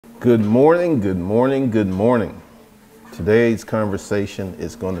Good morning, good morning, good morning. Today's conversation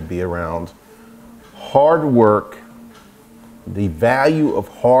is going to be around hard work, the value of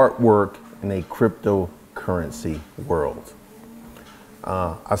hard work in a cryptocurrency world.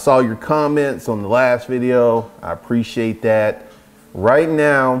 I saw your comments on the last video. I appreciate that. Right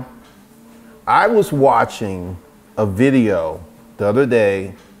now, I was watching a video the other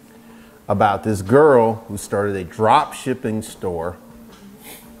day about this girl who started a drop shipping store.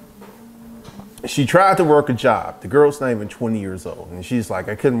 She tried to work a job. The girl's not even 20 years old. And she's like,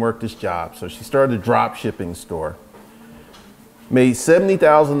 I couldn't work this job. So she started a drop shipping store. Made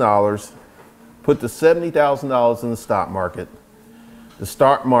 $70,000, put the $70,000 in the stock market. The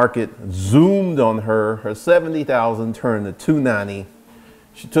stock market zoomed on her. Her $70,000 turned to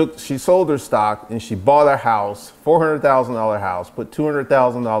 $290,000. She sold her stock and she bought a house, $400,000 house, put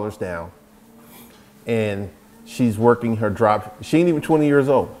 $200,000 down. And she's working her drop. She ain't even 20 years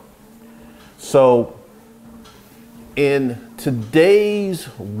old. So in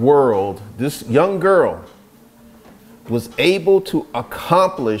today's world, this young girl was able to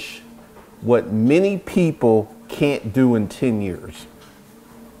accomplish what many people can't do in 10 years.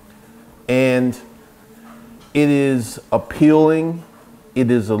 And it is appealing,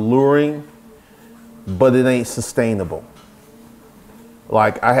 it is alluring, but it ain't sustainable.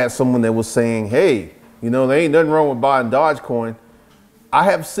 Like I had someone that was saying, hey, you know, there ain't nothing wrong with buying Dogecoin. I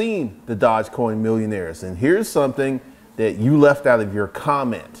have seen the Dogecoin millionaires, and here's something that you left out of your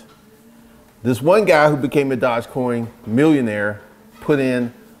comment. This one guy who became a Dogecoin millionaire put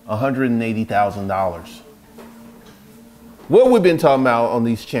in $180,000. What we've been talking about on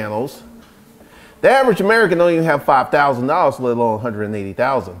these channels, the average American don't even have $5,000, let alone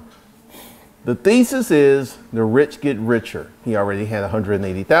 $180,000. The thesis is the rich get richer. He already had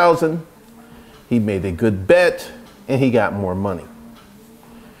 $180,000. He made a good bet, and he got more money.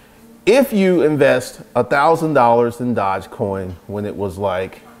 If you invest $1,000 in Dogecoin when it was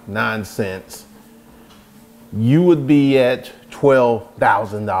like 9 cents, you would be at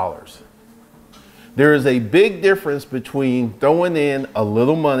 $12,000. There is a big difference between throwing in a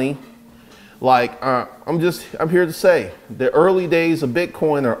little money. Like I'm here to say the early days of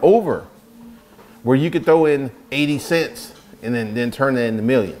Bitcoin are over, where you could throw in 80 cents and then turn it into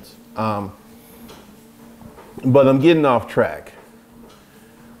millions. But I'm getting off track.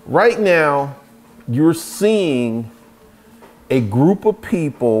 Right now, you're seeing a group of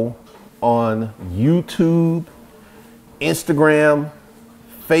people on YouTube, Instagram,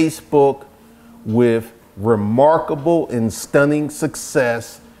 Facebook with remarkable and stunning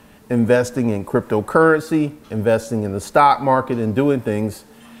success investing in cryptocurrency, investing in the stock market and doing things.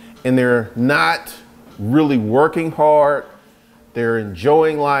 And they're not really working hard. They're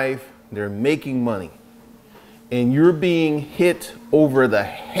enjoying life. They're making money. And you're being hit over the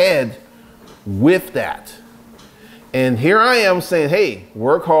head with that. And here I am saying, hey,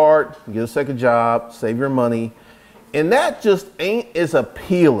 work hard, get a second job, save your money. And that just ain't as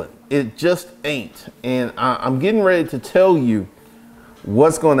appealing. It just ain't. And I'm getting ready to tell you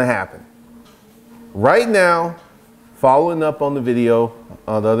what's going to happen. Right now, following up on the video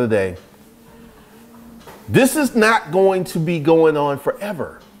the other day, this is not going to be going on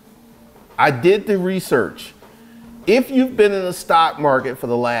forever. I did the research. If you've been in the stock market for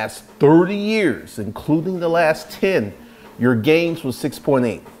the last 30 years, including the last 10, your gains was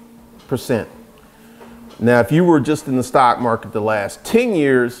 6.8%. Now, if you were just in the stock market the last 10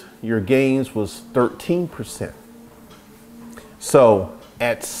 years, your gains was 13%. So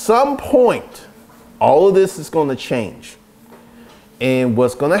at some point, all of this is going to change. And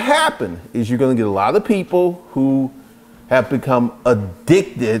what's going to happen is you're going to get a lot of people who have become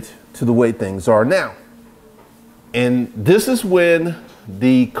addicted to the way things are now. And this is when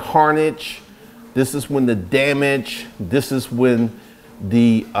the carnage, this is when the damage, this is when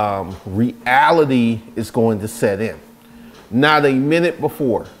the reality is going to set in. Not a minute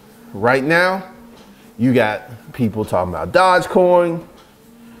before. Right now, you got people talking about Dogecoin,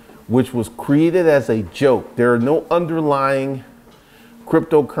 which was created as a joke. There are no underlying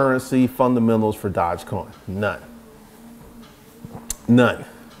cryptocurrency fundamentals for Dogecoin. None. None.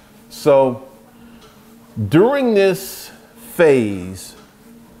 So during this phase,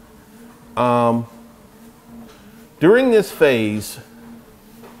 I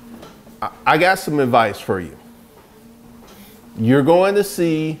got some advice for you. You're going to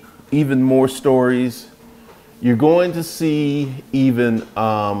see even more stories. You're going to see even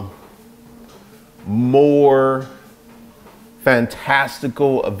more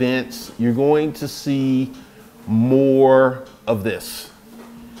fantastical events. You're going to see more of this.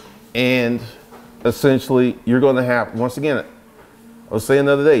 And essentially, you're going to have, once again, I was saying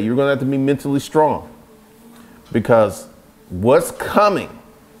the other day, you're going to have to be mentally strong, because what's coming,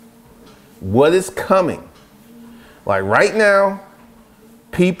 what is coming, like right now,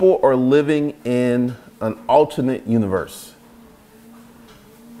 people are living in an alternate universe.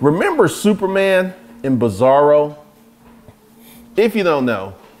 Remember Superman in Bizarro? If you don't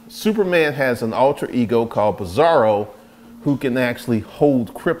know, Superman has an alter ego called Bizarro who can actually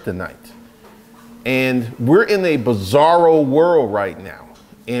hold kryptonite. And we're in a Bizarro world right now.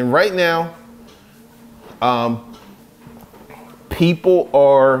 And right now, people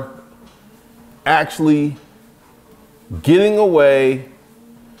are actually getting away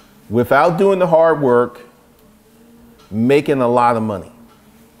without doing the hard work, making a lot of money.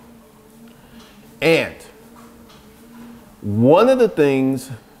 And one of the things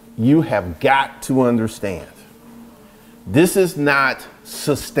you have got to understand, this is not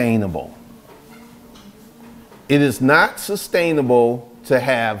sustainable. It is not sustainable to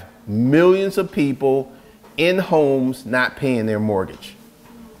have millions of people in homes not paying their mortgage.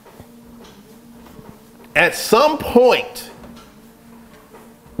 At some point,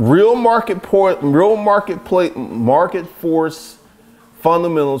 market force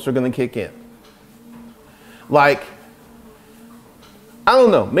fundamentals are going to kick in. Like, I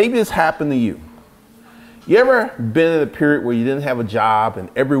don't know, maybe it's happened to you. You ever been in a period where you didn't have a job and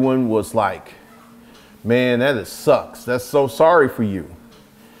everyone was like, man, that sucks. That's so sorry for you.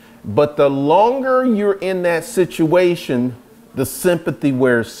 But the longer you're in that situation, the sympathy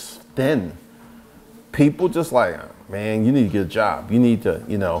wears thin. People just like, man, you need to get a job. You need to,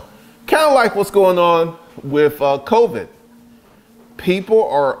 kind of like what's going on with COVID. People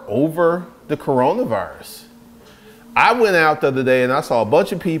are over the coronavirus. I went out the other day and I saw a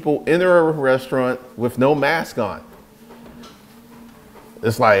bunch of people in a restaurant with no mask on.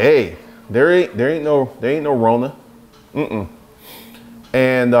 It's like, hey, there ain't no Rona.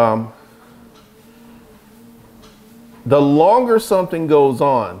 And the longer something goes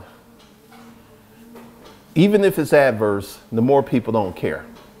on, even if it's adverse, the more people don't care.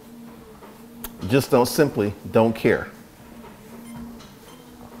 Just simply don't care.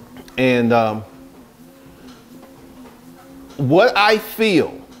 And what I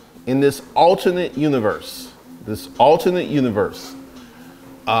feel in this alternate universe,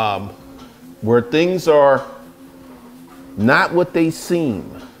 where things are not what they seem,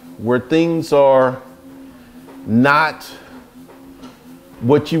 where things are not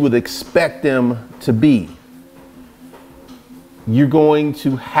what you would expect them to be, you're going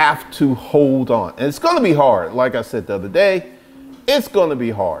to have to hold on. And it's going to be hard. Like I said the other day, it's going to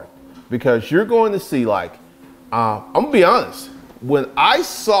be hard because you're going to see, like, I'm going to be honest. When I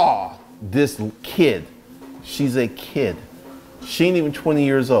saw this kid, she's a kid. She ain't even 20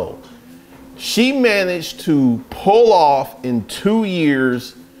 years old. She managed to pull off in 2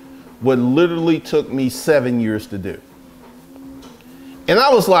 years what literally took me 7 years to do. And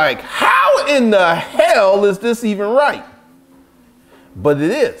I was like, how in the hell is this even right? But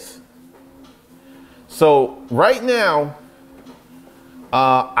it is. So right now,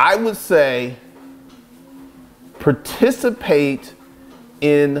 I would say participate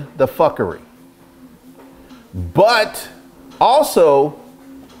in the fuckery, but also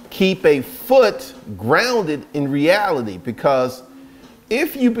keep a foot grounded in reality, because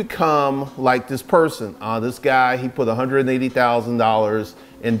if you become like this person, this guy, he put $180,000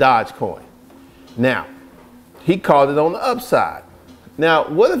 in Dogecoin. Now, he caught it on the upside. Now,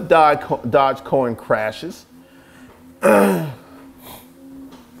 what if Dogecoin crashes?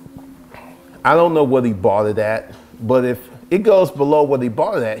 I don't know what he bought it at, but if it goes below what he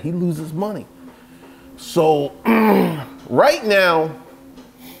bought it at, he loses money. So right now,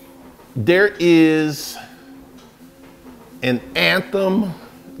 there is an anthem,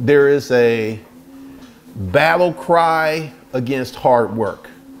 there is a battle cry against hard work.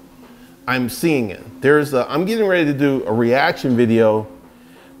 I'm seeing it. I'm getting ready to do a reaction video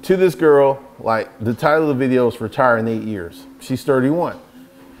to this girl. Like, the title of the video is Retire in 8 Years. She's 31.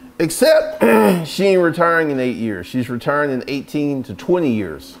 Except she ain't retiring in 8 years. She's retiring in 18 to 20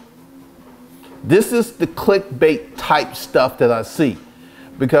 years. This is the clickbait type stuff that I see.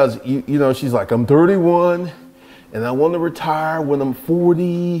 Because, she's like, I'm 31 and I want to retire when I'm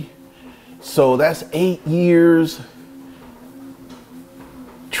 40. So that's 8 years.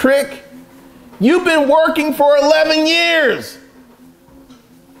 Trick, you've been working for 11 years.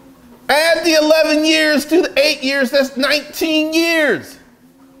 Add the 11 years to the 8 years, that's 19 years.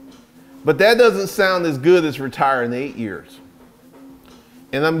 But that doesn't sound as good as retiring in 8 years.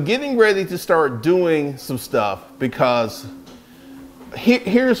 And I'm getting ready to start doing some stuff because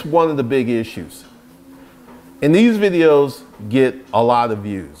here's one of the big issues. And these videos get a lot of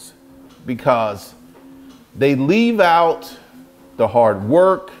views because they leave out the hard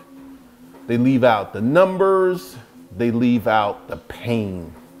work, they leave out the numbers, they leave out the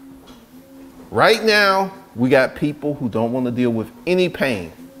pain. Right now, we got people who don't want to deal with any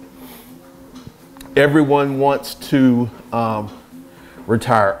pain. Everyone wants to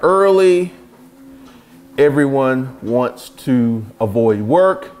retire early. Everyone wants to avoid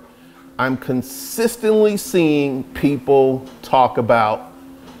work. I'm consistently seeing people talk about,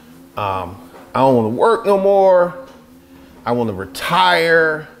 I don't want to work no more. I want to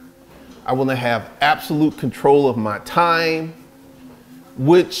retire. I want to have absolute control of my time,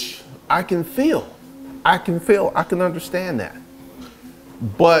 which I can feel. I can understand that.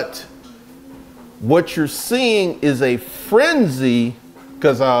 But what you're seeing is a frenzy,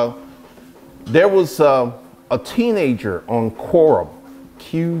 because there was a teenager on Quora,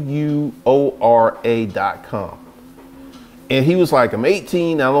 Quora.com. And he was like, I'm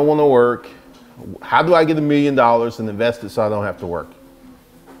 18, I don't want to work. How do I get $1 million and invest it so I don't have to work?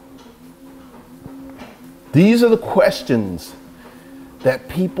 These are the questions that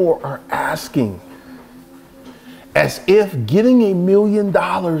people are asking, as if getting $1 million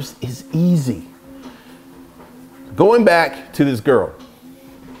is easy. Going back to this girl,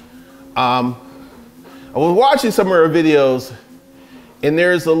 I was watching some of her videos, and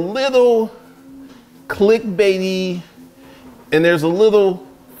there's a little clickbaity, and there's a little,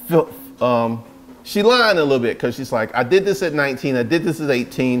 she lying a little bit, because she's like, I did this at 19, I did this at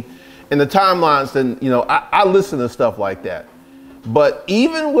 18, and the timelines, then, you know, I listen to stuff like that. But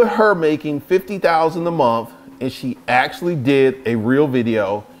even with her making $50,000 a month, and she actually did a real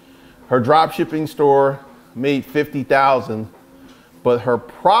video, her drop shipping store made $50,000, but her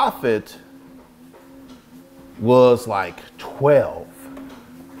profit was like 12.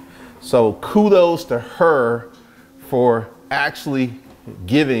 So kudos to her for actually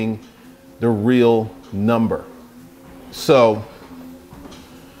giving the real number. So,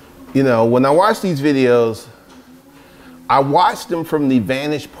 you know, when I watch these videos, I watch them from the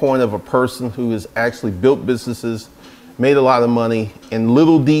vantage point of a person who has actually built businesses, made a lot of money, and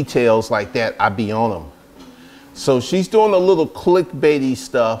little details like that, I be on them. So she's doing a little clickbaity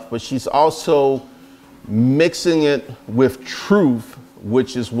stuff, but she's also mixing it with truth,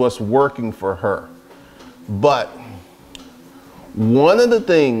 which is what's working for her. But one of the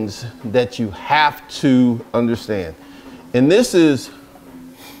things that you have to understand, and this is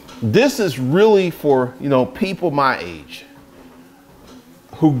really for, you know, people my age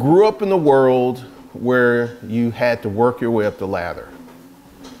who grew up in a world where you had to work your way up the ladder.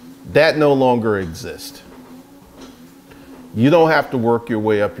 That no longer exists. You don't have to work your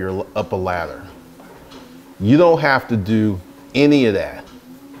way up a ladder. You don't have to do any of that.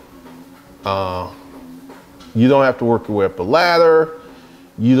 You don't have to work your way up a ladder.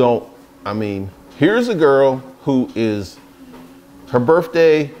 You don't, I mean, here's a girl who is, her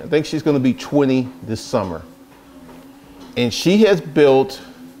birthday, I think she's going to be 20 this summer. And she has built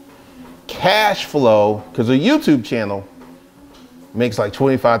cash flow, because her YouTube channel makes like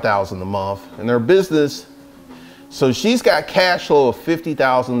 $25,000 a month, and her business, so she's got cash flow of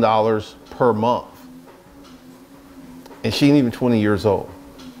 $50,000 per month. And she ain't even 20 years old.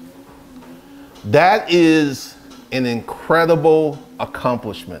 That is an incredible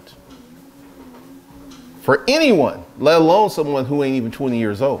accomplishment for anyone, let alone someone who ain't even 20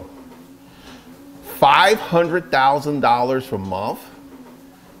 years old. $500,000 per month,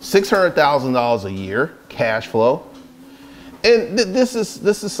 $600,000 a year, cash flow. And this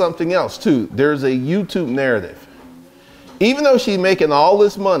is something else too. There's a YouTube narrative. Even though she's making all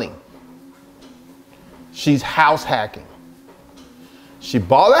this money, she's house hacking. She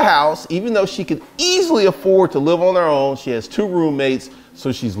bought a house, even though she could easily afford to live on her own. She has 2 roommates,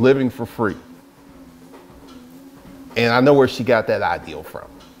 so she's living for free. And I know where she got that ideal from.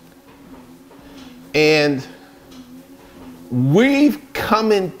 And we've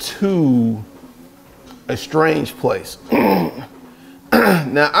come into a strange place. Now,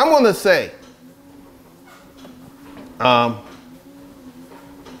 I'm going to say, I'm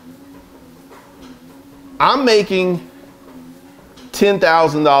making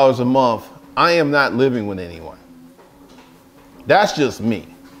 $10,000 a month. I am not living with anyone. That's just me.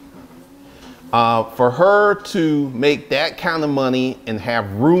 For her to make that kind of money and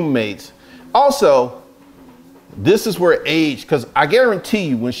have roommates. Also, this is where age, because I guarantee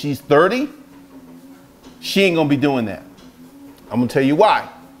you when she's 30, she ain't gonna be doing that. I'm gonna tell you why.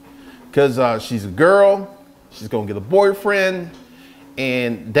 Because she's a girl, she's gonna get a boyfriend,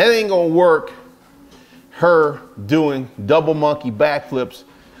 and that ain't gonna work, her doing double monkey backflips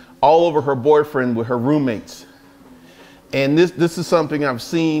all over her boyfriend with her roommates. And this is something I've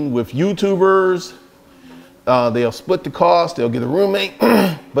seen with YouTubers. They'll split the cost, they'll get a roommate,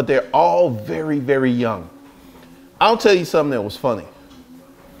 but they're all very, very young. I'll tell you something that was funny.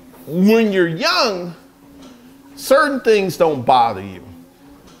 When you're young, certain things don't bother you.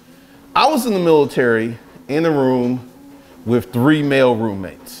 I was in the military in a room with 3 male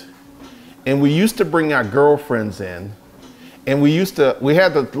roommates. And we used to bring our girlfriends in, and we had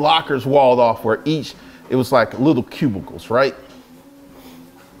the lockers walled off where it was like little cubicles, right?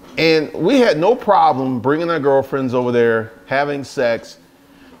 And we had no problem bringing our girlfriends over there, having sex,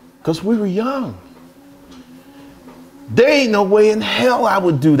 because we were young. There ain't no way in hell I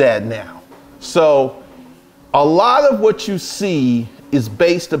would do that now. So a lot of what you see is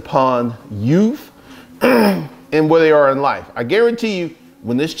based upon youth and where they are in life. I guarantee you,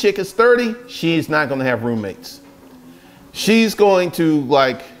 when this chick is 30, she's not going to have roommates. She's going to,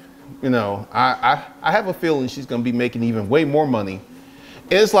 like, you know, I have a feeling she's going to be making even way more money.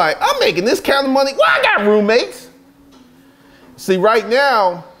 And it's like, I'm making this kind of money. Well, I got roommates. See, right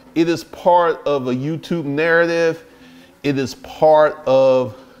now, it is part of a YouTube narrative. It is part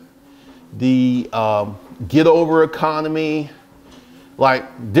of the get over economy. Like,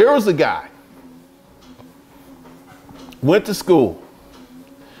 there was a guy, went to school,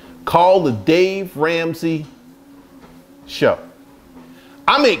 called the Dave Ramsey Show.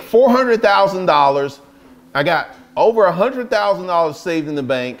 I make $400,000. I got over $100,000 saved in the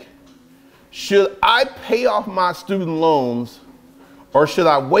bank. Should I pay off my student loans, or should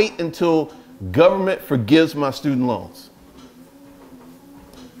I wait until government forgives my student loans?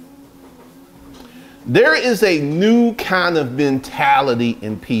 There is a new kind of mentality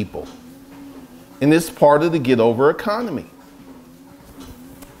in people, and it's part of the get over economy.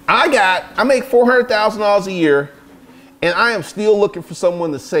 I make $400,000 a year, and I am still looking for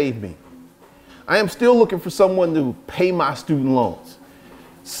someone to save me. I am still looking for someone to pay my student loans.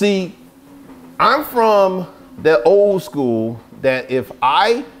 See, I'm from the old school that if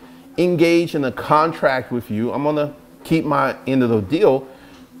I engage in a contract with you, I'm gonna keep my end of the deal.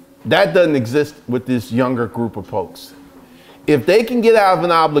 That doesn't exist with this younger group of folks. If they can get out of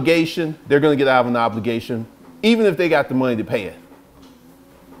an obligation, they're gonna get out of an obligation, even if they got the money to pay it.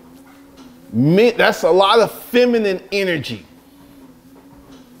 That's a lot of feminine energy.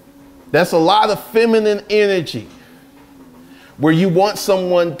 That's a lot of feminine energy where you want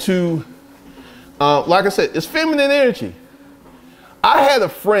someone to, like I said, it's feminine energy. I had a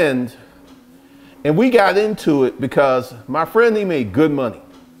friend, and we got into it because my friend, he made good money.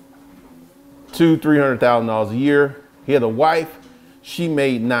 $200,000-$300,000 a year. He had a wife, she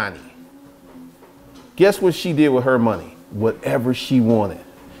made 90. Guess what she did with her money? Whatever she wanted.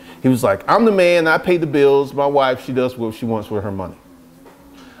 He was like, I'm the man, I pay the bills. My wife, she does what she wants with her money.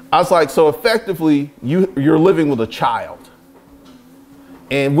 I was like, so effectively, you're living with a child.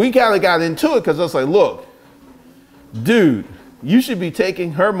 And we kind of got into it because I was like, look, dude, you should be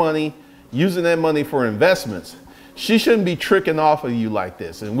taking her money, using that money for investments. She shouldn't be tricking off of you like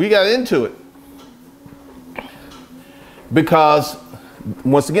this. And we got into it. Because,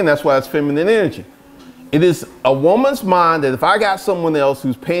 once again, that's why it's feminine energy. It is a woman's mind that if I got someone else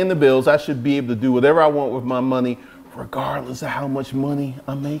who's paying the bills, I should be able to do whatever I want with my money, regardless of how much money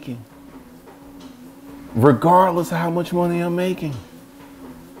I'm making. Regardless of how much money I'm making.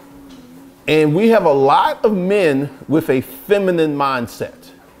 And we have a lot of men with a feminine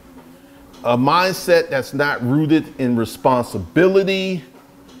mindset. A mindset that's not rooted in responsibility,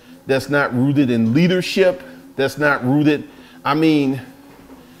 that's not rooted in leadership, that's not rooted, I mean,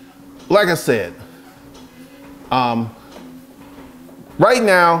 like I said, right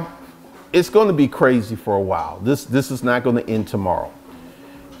now, it's going to be crazy for a while. This is not going to end tomorrow.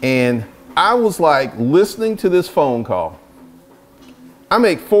 And I was like listening to this phone call. I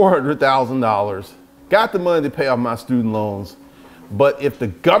make $400,000, got the money to pay off my student loans. But if the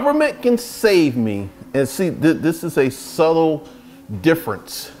government can save me, and see, this is a subtle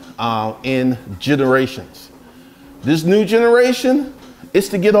difference in generations. This new generation, it's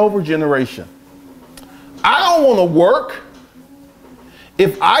the get over generation. I don't want to work.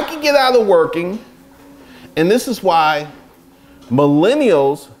 If I can get out of working, and this is why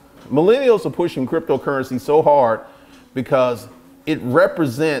millennials are pushing cryptocurrency so hard, because it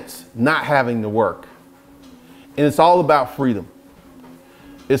represents not having to work. And it's all about freedom.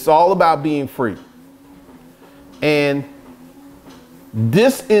 It's all about being free. And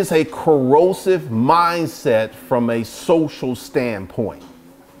this is a corrosive mindset from a social standpoint.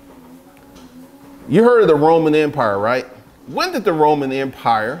 You heard of the Roman Empire, right? When did the Roman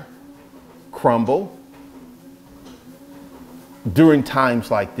Empire crumble? During times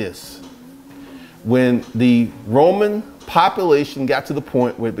like this, when the Roman population got to the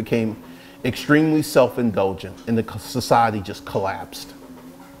point where it became extremely self-indulgent and the society just collapsed.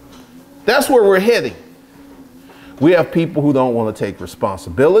 That's where we're heading. We have people who don't want to take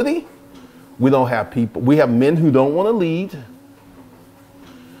responsibility. We have men who don't want to lead.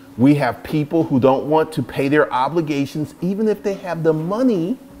 We have people who don't want to pay their obligations, even if they have the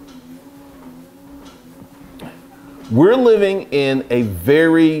money. We're living in a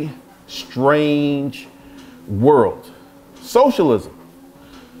very strange world. Socialism.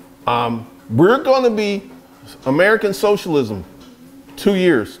 We're going to be American socialism 2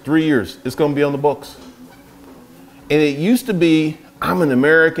 years, 3 years. It's going to be on the books. And it used to be, I'm an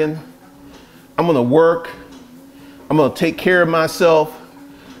American. I'm going to work. I'm going to take care of myself.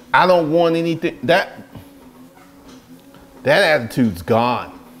 I don't want anything. That attitude's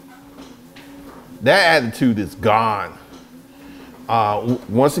gone. That attitude is gone.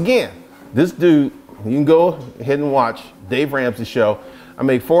 Once again, this dude, you can go ahead and watch Dave Ramsey's show. I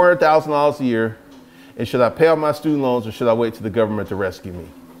make $400,000 a year, and should I pay off my student loans or should I wait till the government to rescue me?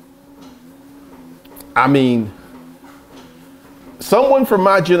 I mean, someone from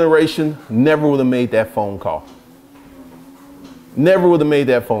my generation never would have made that phone call. Never would have made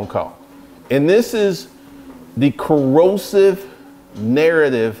that phone call. And this is the corrosive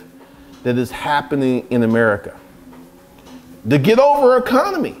narrative that is happening in America. The get over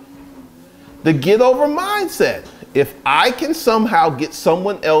economy, the get over mindset. If I can somehow get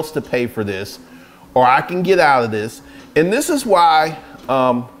someone else to pay for this, or I can get out of this, and this is why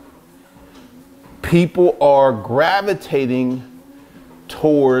people are gravitating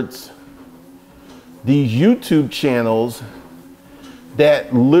towards these YouTube channels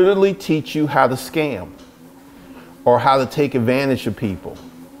that literally teach you how to scam or how to take advantage of people.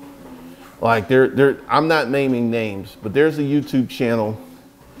 Like I'm not naming names, but there's a YouTube channel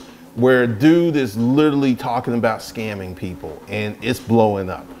where a dude is literally talking about scamming people and it's blowing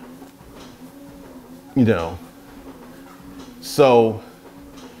up. You know, so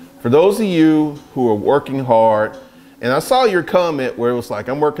for those of you who are working hard, and I saw your comment where it was like,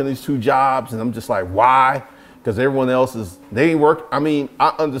 I'm working these 2 jobs and I'm just like, why? Because everyone else they ain't work. I mean,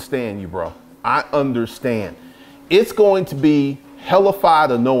 I understand you, bro. I understand. It's going to be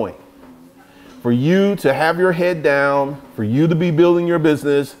hellified annoying for you to have your head down, for you to be building your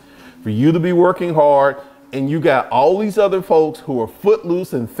business, for you to be working hard, and you got all these other folks who are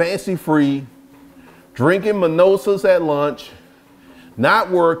footloose and fancy free, drinking mimosas at lunch,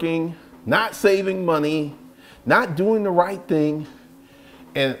 not working, not saving money, not doing the right thing.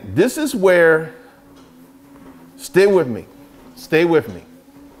 And this is where, stay with me, stay with me.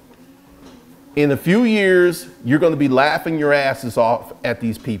 In a few years, you're going to be laughing your asses off at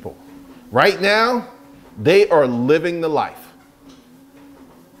these people. Right now, they are living the life.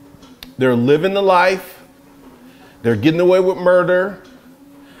 They're living the life. They're getting away with murder.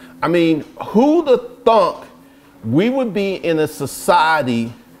 I mean, who'd have thunk we would be in a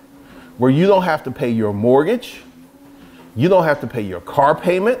society where you don't have to pay your mortgage, you don't have to pay your car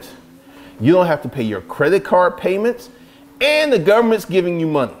payment, you don't have to pay your credit card payments, and the government's giving you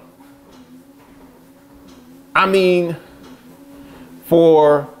money. I mean,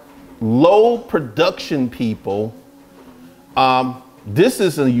 for low production people, this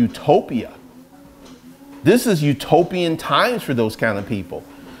is a utopia. This is utopian times for those kind of people.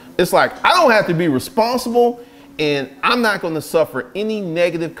 It's like, I don't have to be responsible and I'm not going to suffer any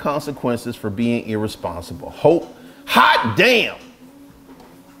negative consequences for being irresponsible. Hot damn.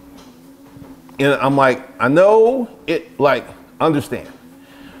 And I'm like, I know it, like, understand.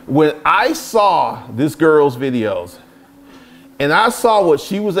 When I saw this girl's videos and I saw what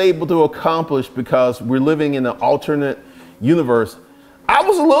she was able to accomplish because we're living in an alternate universe, I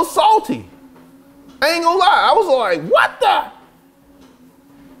was a little salty. I ain't gonna lie. I was like, what the?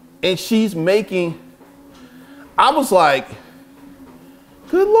 And she's making, I was like,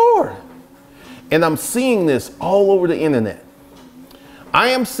 good Lord. And I'm seeing this all over the internet. I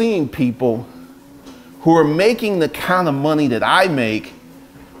am seeing people who are making the kind of money that I make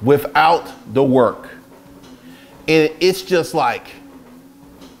without the work. And it's just like,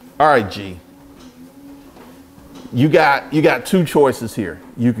 all right, G, you got 2 choices here.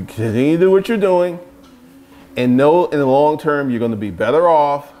 You can continue to do what you're doing and know in the long term you're going to be better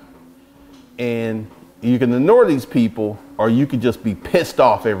off, and you can ignore these people, or you could just be pissed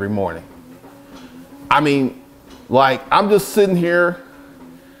off every morning. I mean, like, I'm just sitting here,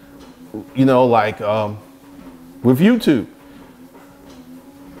 you know, like with YouTube.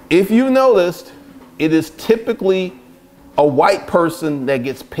 If you noticed, it is typically a white person that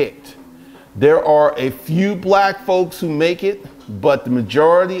gets picked. There are a few black folks who make it, but the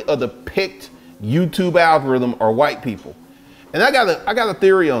majority of the picked YouTube algorithm are white people. And I got a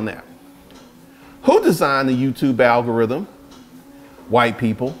theory on that. Who designed the YouTube algorithm? White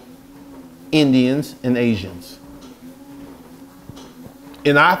people, Indians, and Asians.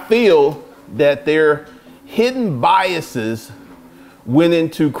 And I feel that their hidden biases went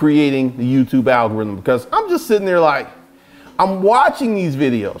into creating the YouTube algorithm, because I'm just sitting there like, I'm watching these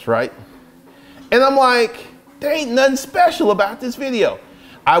videos, right? And I'm like, there ain't nothing special about this video.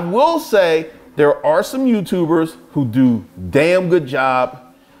 I will say there are some YouTubers who do damn good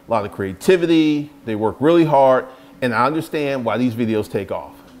job, a lot of creativity, they work really hard, and I understand why these videos take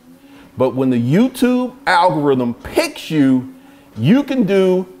off. But when the YouTube algorithm picks you, you can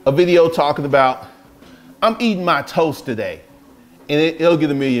do a video talking about, I'm eating my toast today, and it'll get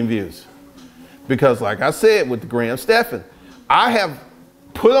 1 million views. Because like I said with the Graham Stephan, I have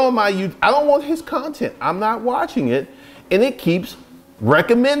put on my YouTube, I don't want his content, I'm not watching it, and it keeps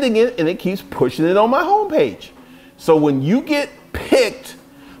recommending it and it keeps pushing it on my homepage. So when you get picked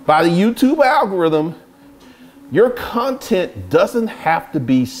by the YouTube algorithm, your content doesn't have to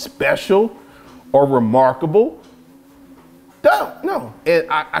be special or remarkable. No. And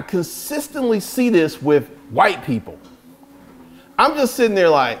I consistently see this with white people. I'm just sitting there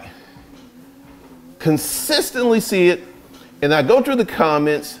like, consistently see it. And I go through the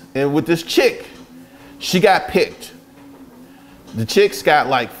comments, and with this chick, she got picked. The chick's got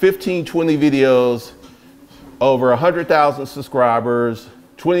like 15, 20 videos, over 100,000 subscribers,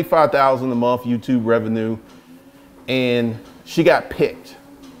 25,000 a month YouTube revenue, and she got picked.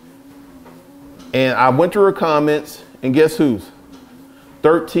 And I went through her comments, and guess who's?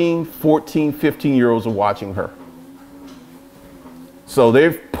 13, 14, 15-year-olds are watching her. So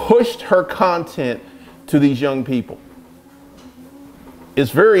they've pushed her content to these young people. It's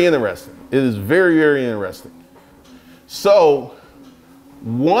very interesting. It is very, very interesting. So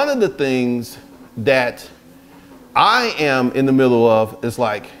one of the things that I am in the middle of is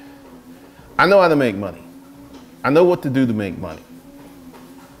like, I know how to make money. I know what to do to make money.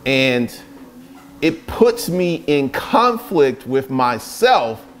 And it puts me in conflict with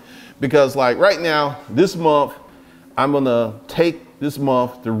myself, because like right now, this month, I'm gonna take this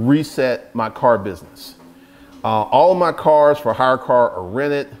month to reset my car business. All of my cars for hire car are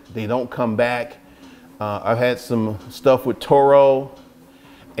rented. They don't come back. I've had some stuff with Toro,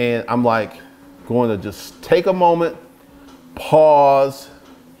 and I'm like going to just take a moment, pause,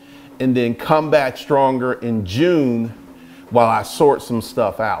 and then come back stronger in June while I sort some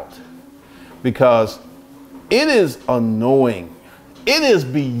stuff out. Because it is annoying. It is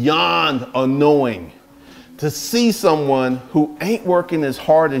beyond annoying to see someone who ain't working as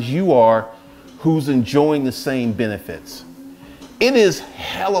hard as you are, who's enjoying the same benefits. It is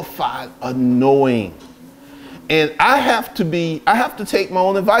hellified annoying. And I have to take my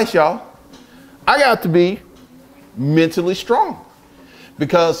own advice, y'all. I got to be mentally strong,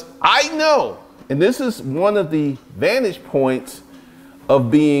 because I know, and this is one of the vantage points of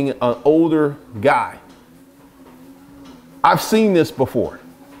being an older guy. I've seen this before,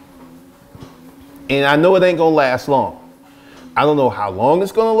 and I know it ain't gonna last long. I don't know how long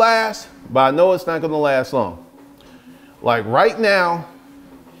it's gonna last, but I know it's not gonna last long. Like right now,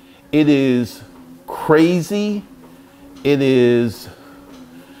 it is crazy. It is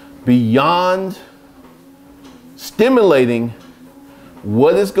beyond stimulating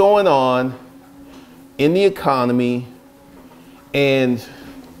what is going on in the economy. And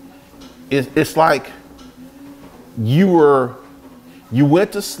it's like you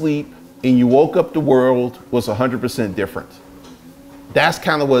went to sleep and you woke up, the world was 100% different. That's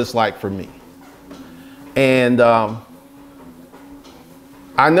kind of what it's like for me. And I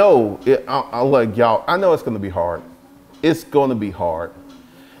know, I'll let y'all, I know it's going to be hard. It's going to be hard.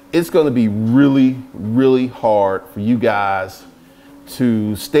 It's going to be really, really hard for you guys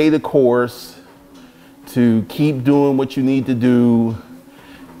to stay the course, to keep doing what you need to do,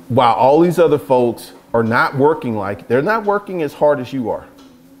 while all these other folks are not working they're not working as hard as you are.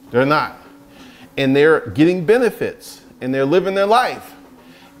 They're not. And they're getting benefits, and they're living their life,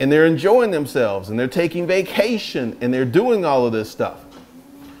 and they're enjoying themselves, and they're taking vacation, and they're doing all of this stuff.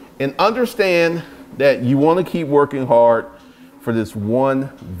 And understand that you want to keep working hard for this one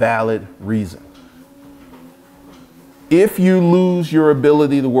valid reason. If you lose your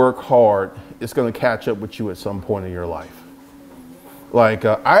ability to work hard, it's going to catch up with you at some point in your life. Like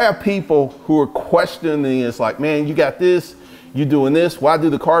I have people who are questioning, it's like, man, you got this, you doing this, why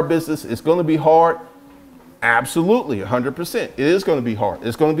do the car business? It's going to be hard. Absolutely, 100%. It is going to be hard.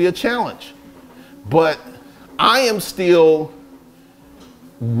 It's going to be a challenge. But I am still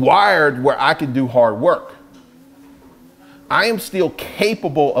wired where I can do hard work. I am still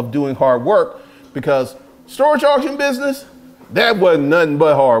capable of doing hard work, because storage auction business, that wasn't nothing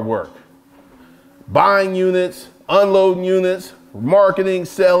but hard work. Buying units, unloading units, marketing,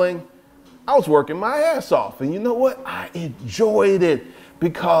 selling. I was working my ass off. And you know what? I enjoyed it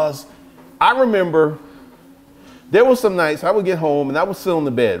because I remember there were some nights I would get home and I would sit on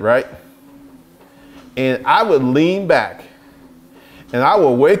the bed, right? And I would lean back and I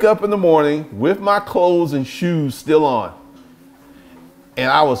would wake up in the morning with my clothes and shoes still on.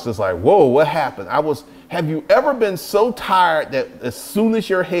 And I was just like, whoa, what happened? Have you ever been so tired that as soon as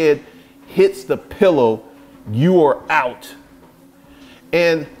your head hits the pillow, you are out?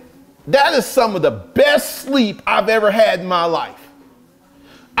 And that is some of the best sleep I've ever had in my life.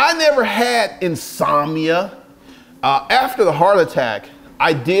 I never had insomnia. After the heart attack,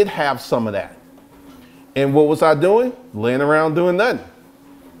 I did have some of that. And what was I doing? Laying around doing nothing.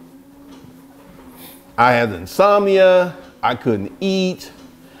 I had insomnia. I couldn't eat.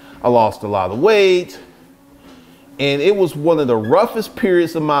 I lost a lot of weight. And it was one of the roughest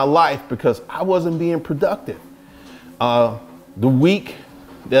periods of my life because I wasn't being productive. The week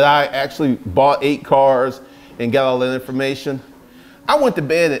that I actually bought 8 cars and got all that information, I went to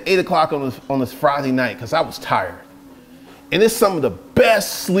bed at 8 o'clock on this Friday night because I was tired. And it's some of the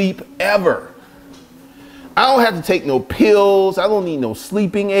best sleep ever. I don't have to take no pills. I don't need no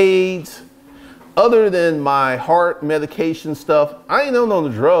sleeping aids. Other than my heart medication stuff, I ain't on the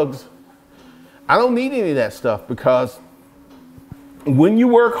drugs. I don't need any of that stuff because when you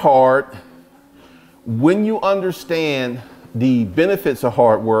work hard, when you understand the benefits of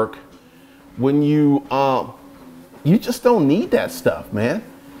hard work, when you just don't need that stuff, man.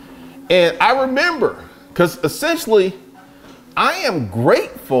 And I remember, because essentially I am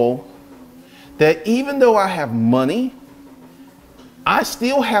grateful that even though I have money, I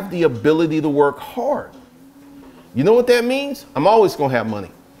still have the ability to work hard. You know what that means? I'm always going to have money.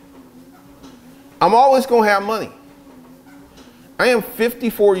 I'm always going to have money. I am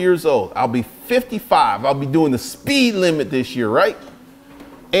 54 years old. I'll be 55. I'll be doing the speed limit this year, right?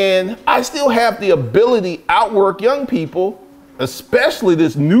 And I still have the ability to outwork young people, especially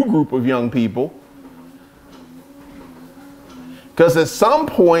this new group of young people. Because at some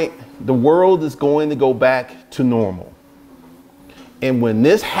point, the world is going to go back to normal. And when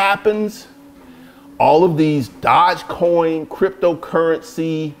this happens, all of these Dogecoin,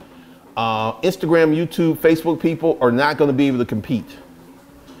 cryptocurrency, Instagram, YouTube, Facebook people are not going to be able to compete.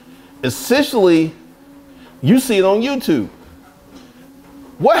 Essentially, you see it on YouTube.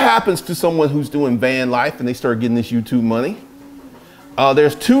 What happens to someone who's doing van life and they start getting this YouTube money?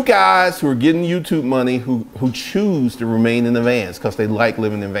 There's 2 guys who are getting YouTube money who choose to remain in the vans because they like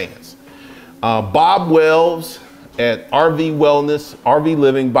living in vans. Bob Wells at RV Wellness, RV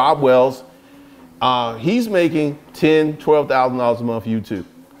Living, Bob Wells, he's making $10,000, $12,000 a month YouTube.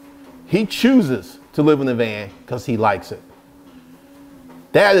 He chooses to live in a van because he likes it.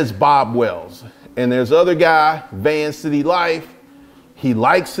 That is Bob Wells. And there's other guy, Van City Life. He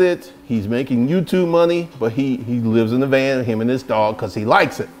likes it. He's making YouTube money, but he lives in a van, him and his dog, because he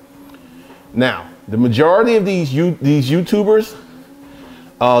likes it. Now, the majority of these YouTubers,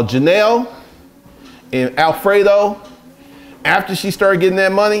 Janelle and Alfredo, after she started getting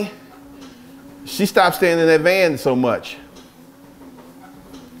that money, she stopped staying in that van so much.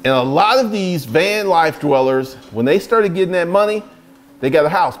 And a lot of these van life dwellers, when they started getting that money, they got a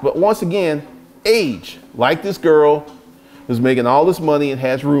house. But once again, age, like this girl who's making all this money and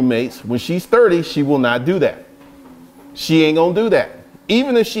has roommates, when she's 30, she will not do that. She ain't gonna do that.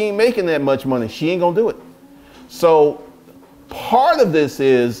 Even if she ain't making that much money, she ain't gonna do it. So part of this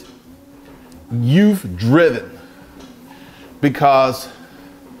is youth driven, because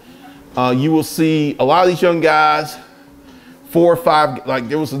you will see a lot of these young guys, 4 or 5, like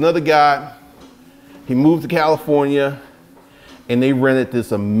there was another guy, he moved to California and they rented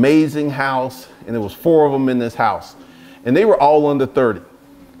this amazing house, and there was 4 of them in this house, and they were all under 30.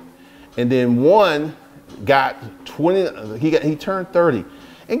 And then one got 20, he turned 30.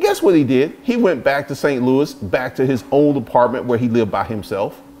 And guess what he did? He went back to St. Louis, back to his old apartment where he lived by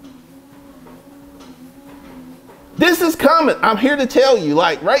himself. This is coming. I'm here to tell you,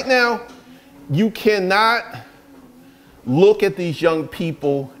 like right now, you cannot look at these young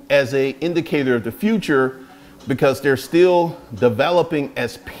people as an indicator of the future, because they're still developing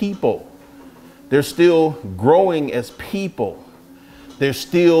as people. They're still growing as people. They're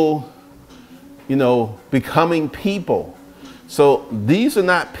still, becoming people. So these are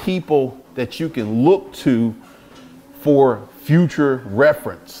not people that you can look to for future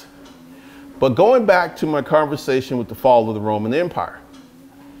reference. But going back to my conversation with the fall of the Roman Empire,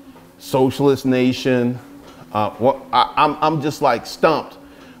 socialist nation, I'm just like stumped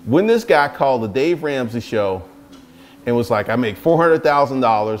When this guy called the Dave Ramsey show and was like, I make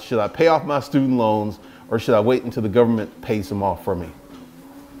 $400,000, should I pay off my student loans or should I wait until the government pays them off for me?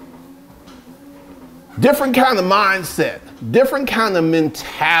 Different kind of mindset, different kind of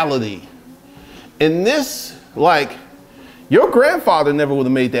mentality. And this, like, your grandfather never would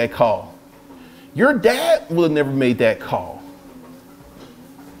have made that call. Your dad would have never made that call.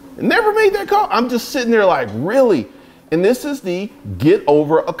 Never made that call. I'm just sitting there like, really? And this is the get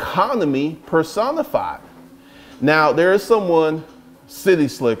over economy personified. Now, there is someone, City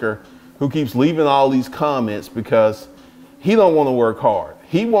Slicker, who keeps leaving all these comments because he don't want to work hard.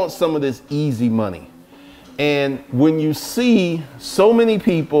 He wants some of this easy money. And when you see so many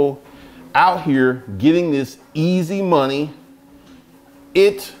people out here getting this easy money,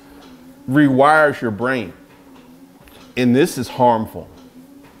 it rewires your brain. And this is harmful.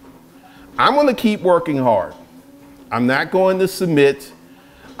 I'm going to keep working hard. I'm not going to submit.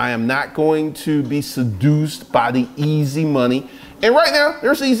 I am not going to be seduced by the easy money. And right now,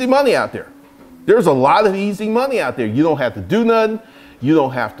 there's easy money out there. There's a lot of easy money out there. You don't have to do nothing. You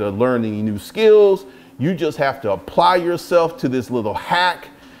don't have to learn any new skills. You just have to apply yourself to this little hack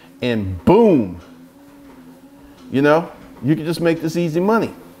and boom, you know, you can just make this easy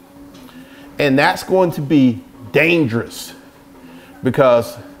money. And that's going to be dangerous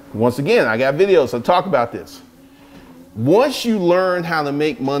because, once again, I got videos that talk about this. Once you learn how to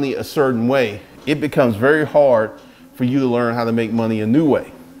make money a certain way, it becomes very hard for you to learn how to make money a new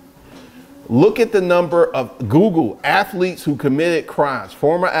way. Look at the number of Google athletes who committed crimes,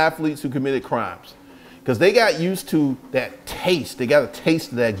 former athletes who committed crimes, because they got used to that taste. They got a taste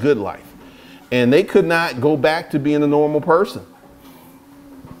of that good life. And they could not go back to being a normal person.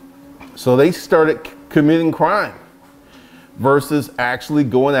 So they started committing crime versus actually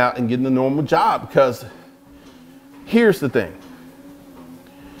going out and getting a normal job. Because here's the thing.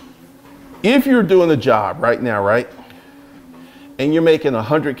 If you're doing a job right now, right, and you're making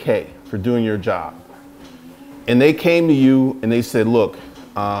 $100K for doing your job, and they came to you and they said, look,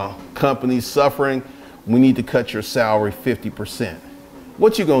 company's suffering, we need to cut your salary 50%.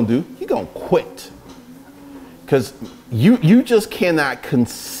 What you gonna do? You're gonna quit. Because you just cannot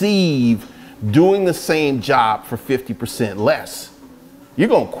conceive doing the same job for 50% less. You're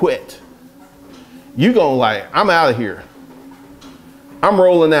gonna quit. You're gonna like, I'm out of here. I'm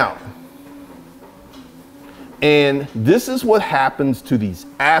rolling out. And this is what happens to these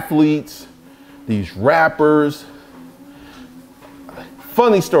athletes, these rappers.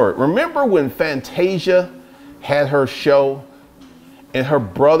 Funny story. Remember when Fantasia had her show and her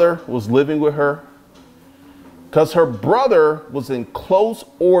brother was living with her? Because her brother was in close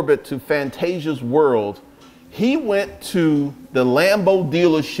orbit to Fantasia's world. He went to the Lambo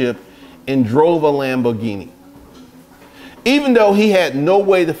dealership and drove a Lamborghini. Even though he had no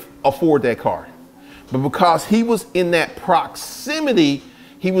way to afford that car. But because he was in that proximity,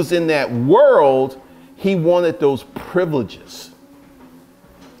 he was in that world, he wanted those privileges.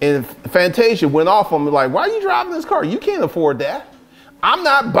 And Fantasia went off on me like, why are you driving this car? You can't afford that. I'm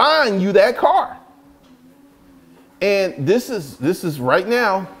not buying you that car. And this is right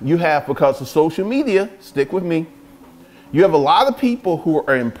now, you have, because of social media, stick with me, you have a lot of people who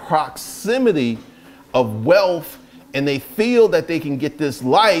are in proximity of wealth and they feel that they can get this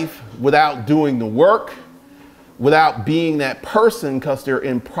life without doing the work, without being that person because they're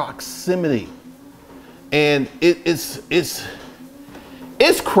in proximity. And it's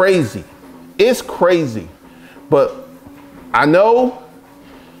crazy. It's crazy. But I know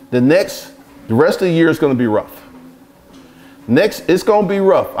the rest of the year is going to be rough. It's going to be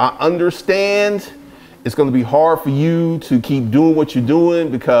rough. I understand it's going to be hard for you to keep doing what you're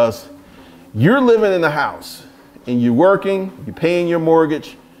doing because you're living in a house and you're working, you're paying your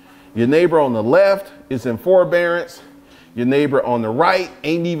mortgage. Your neighbor on the left is in forbearance. Your neighbor on the right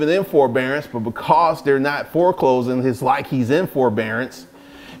ain't even in forbearance, but because they're not foreclosing, it's like he's in forbearance.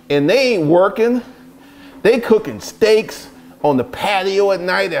 And they ain't working. They cooking steaks on the patio at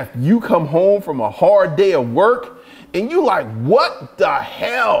night after you come home from a hard day of work. And you like, what the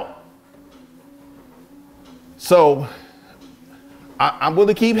hell? So I'm going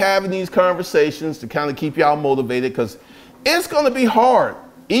to keep having these conversations to kind of keep y'all motivated because it's going to be hard.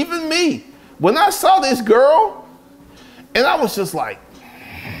 Even me, when I saw this girl and I was just like,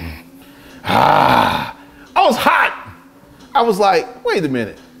 I was hot. I was like, wait a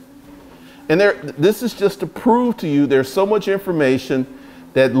minute. And this is just to prove to you there's so much information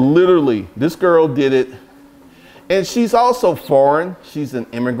that literally this girl did it. And she's also foreign. She's an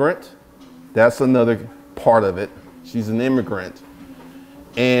immigrant. That's another part of it. She's an immigrant.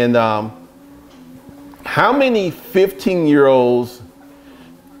 And how many 15-year-olds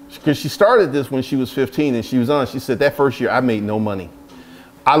because she started this when she was 15 and she was on, she said that first year I made no money.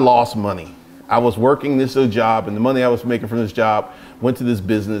 I lost money. I was working this job and the money I was making from this job went to this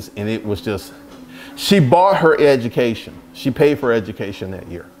business and it was just, she bought her education. She paid for education that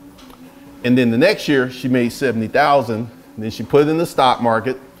year. And then the next year she made 70,000. Then she put it in the stock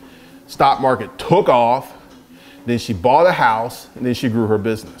market. Stock market took off. Then she bought a house and then she grew her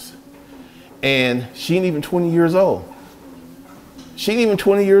business. And she ain't even 20 years old. She ain't even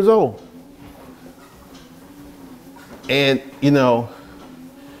 20 years old. And you know,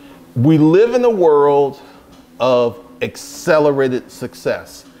 we live in a world of accelerated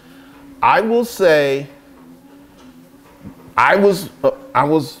success. I will say, I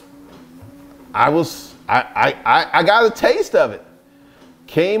got a taste of it.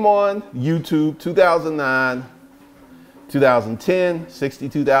 Came on YouTube 2009, 2010,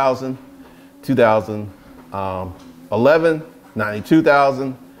 62,000, 2011,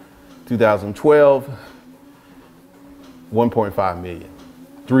 92,000, 2012, 1.5 million,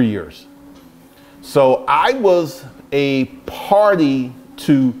 3 years. So I was a party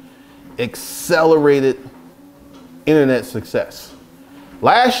to accelerated internet success.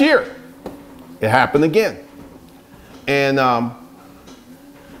 Last year, it happened again. And,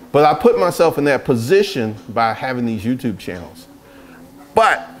 but I put myself in that position by having these YouTube channels.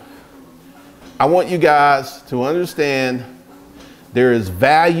 But I want you guys to understand there is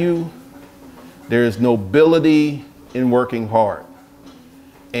value, there is nobility in working hard.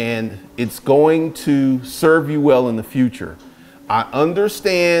 And it's going to serve you well in the future. I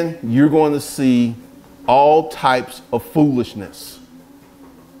understand you're going to see all types of foolishness.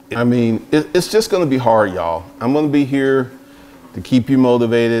 I mean, it's just going to be hard, y'all. I'm going to be here to keep you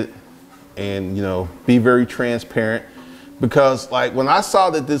motivated and, you know, be very transparent. Because like when I saw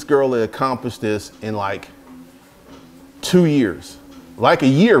that this girl had accomplished this in like 2 years, like a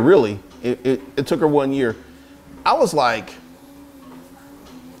year really, it took her 1 year. I was like,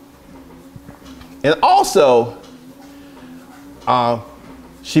 and also,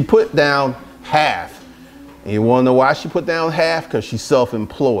 she put down half. And you want to know why she put down half? Because she's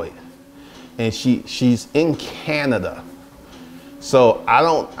self-employed. And she's in Canada. So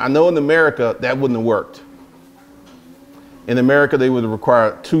I know in America that wouldn't have worked. In America, they would have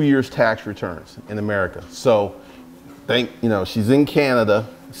required 2 years tax returns in America. So she's in Canada.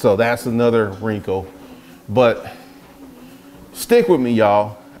 So that's another wrinkle. But stick with me,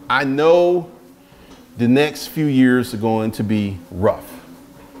 y'all. I know the next few years are going to be rough.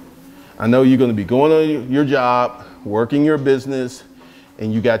 I know you're going to be going on your job, working your business,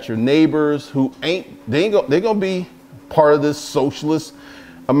 and you got your neighbors who they're going to be part of this socialist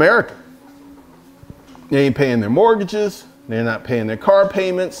America. They ain't paying their mortgages, they're not paying their car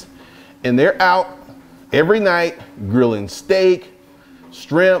payments, and they're out every night grilling steak,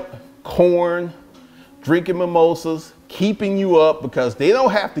 shrimp, corn, drinking mimosas, keeping you up because they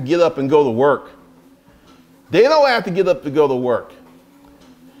don't have to get up and go to work. They don't have to get up to go to work.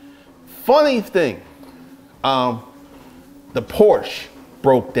 Funny thing, the Porsche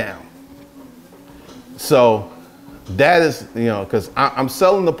broke down. So that is, because I'm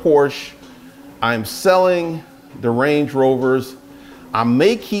selling the Porsche, I'm selling the Range Rovers. I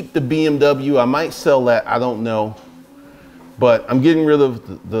may keep the BMW, I might sell that, I don't know. But I'm getting rid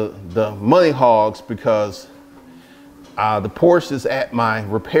of the money hogs because the Porsche is at my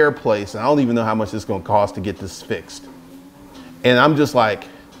repair place and I don't even know how much it's going to cost to get this fixed. And I'm just like,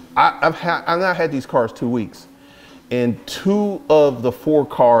 I've now had these cars 2 weeks and 2 of the 4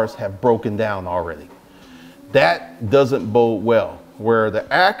 cars have broken down already. That doesn't bode well. Where the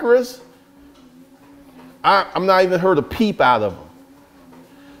Acuras, I'm not even heard a peep out of them.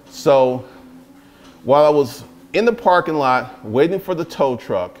 So while I was in the parking lot waiting for the tow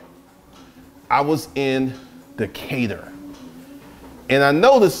truck, I was in Decatur. And I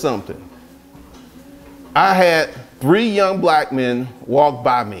noticed something. I had 3 young black men walk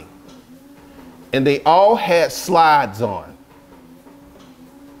by me and they all had slides on.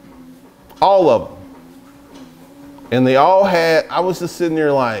 All of them. And they all had, I was just sitting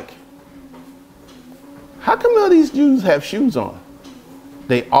there like, how come none of these Jews have shoes on?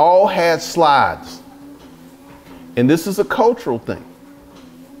 They all had slides. And this is a cultural thing.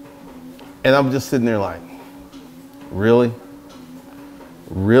 And I'm just sitting there like, really?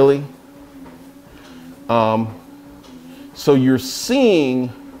 Really? So you're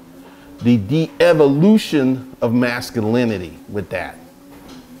seeing the de-evolution of masculinity with that.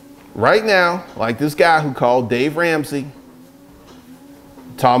 Right now, like this guy who called Dave Ramsey,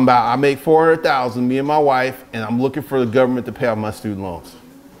 talking about I make $400,000, me and my wife, and I'm looking for the government to pay off my student loans.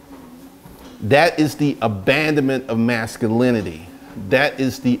 That is the abandonment of masculinity. that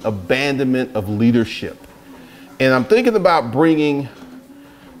is the abandonment of leadership. And I'm thinking about bringing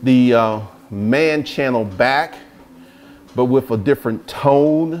the man channel back, but with a different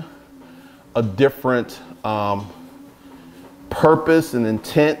tone, a different purpose and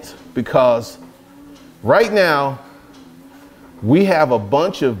intent, because right now we have a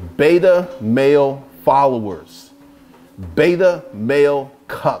bunch of beta male followers, beta male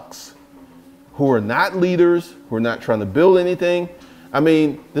cucks who are not leaders, who are not trying to build anything. I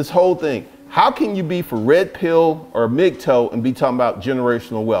mean, this whole thing, how can you be for red pill or MGTOW and be talking about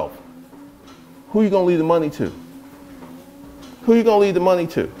generational wealth? Who are you gonna leave the money to? Who are you gonna leave the money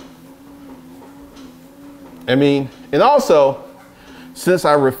to? I mean, and also, since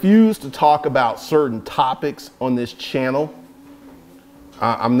I refuse to talk about certain topics on this channel,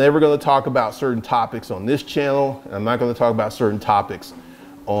 I'm never going to talk about certain topics on this channel. And I'm not going to talk about certain topics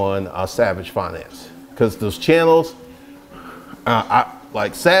on Savage Finance, because those channels,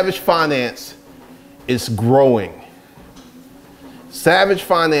 like Savage Finance is growing. Savage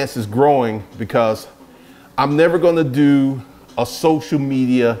Finance is growing because I'm never going to do a social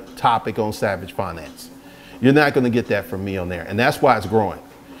media topic on Savage Finance. You're not going to get that from me on there. And that's why it's growing,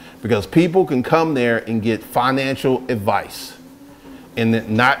 because people can come there and get financial advice and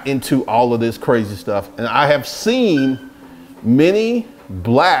not into all of this crazy stuff. And I have seen many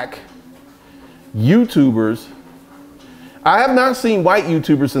black YouTubers. I have not seen white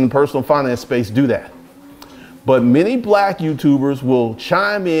YouTubers in the personal finance space do that. But many black YouTubers will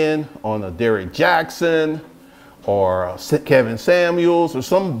chime in on a Derek Jackson or a Kevin Samuels or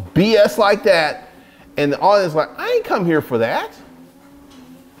some BS like that. And the audience is like, I ain't come here for that.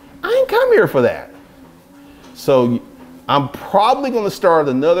 I ain't come here for that. So I'm probably going to start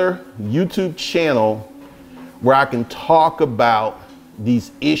another YouTube channel where I can talk about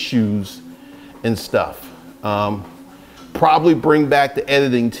these issues and stuff. Probably bring back the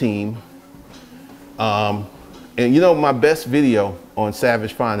editing team. And you know, my best video on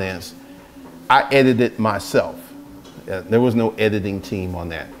Savage Finance, I edited myself. There was no editing team on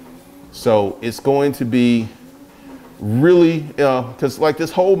that. So it's going to be really, because like this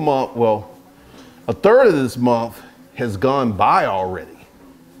whole month, well, a third of this month has gone by already.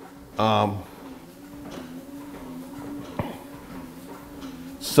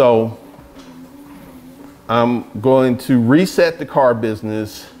 So I'm going to reset the car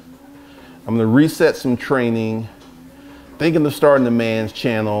business. I'm going to reset some training, thinking of starting the man's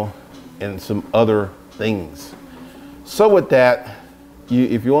channel and some other things. So with that,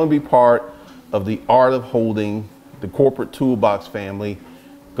 if you want to be part of the art of holding, the corporate toolbox family,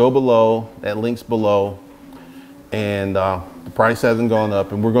 go below, that link's below. And the price hasn't gone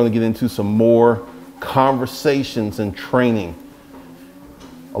up, and we're going to get into some more conversations and training.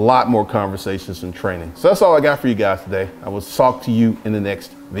 A lot more conversations and training. So that's all I got for you guys today. I will talk to you in the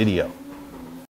next video.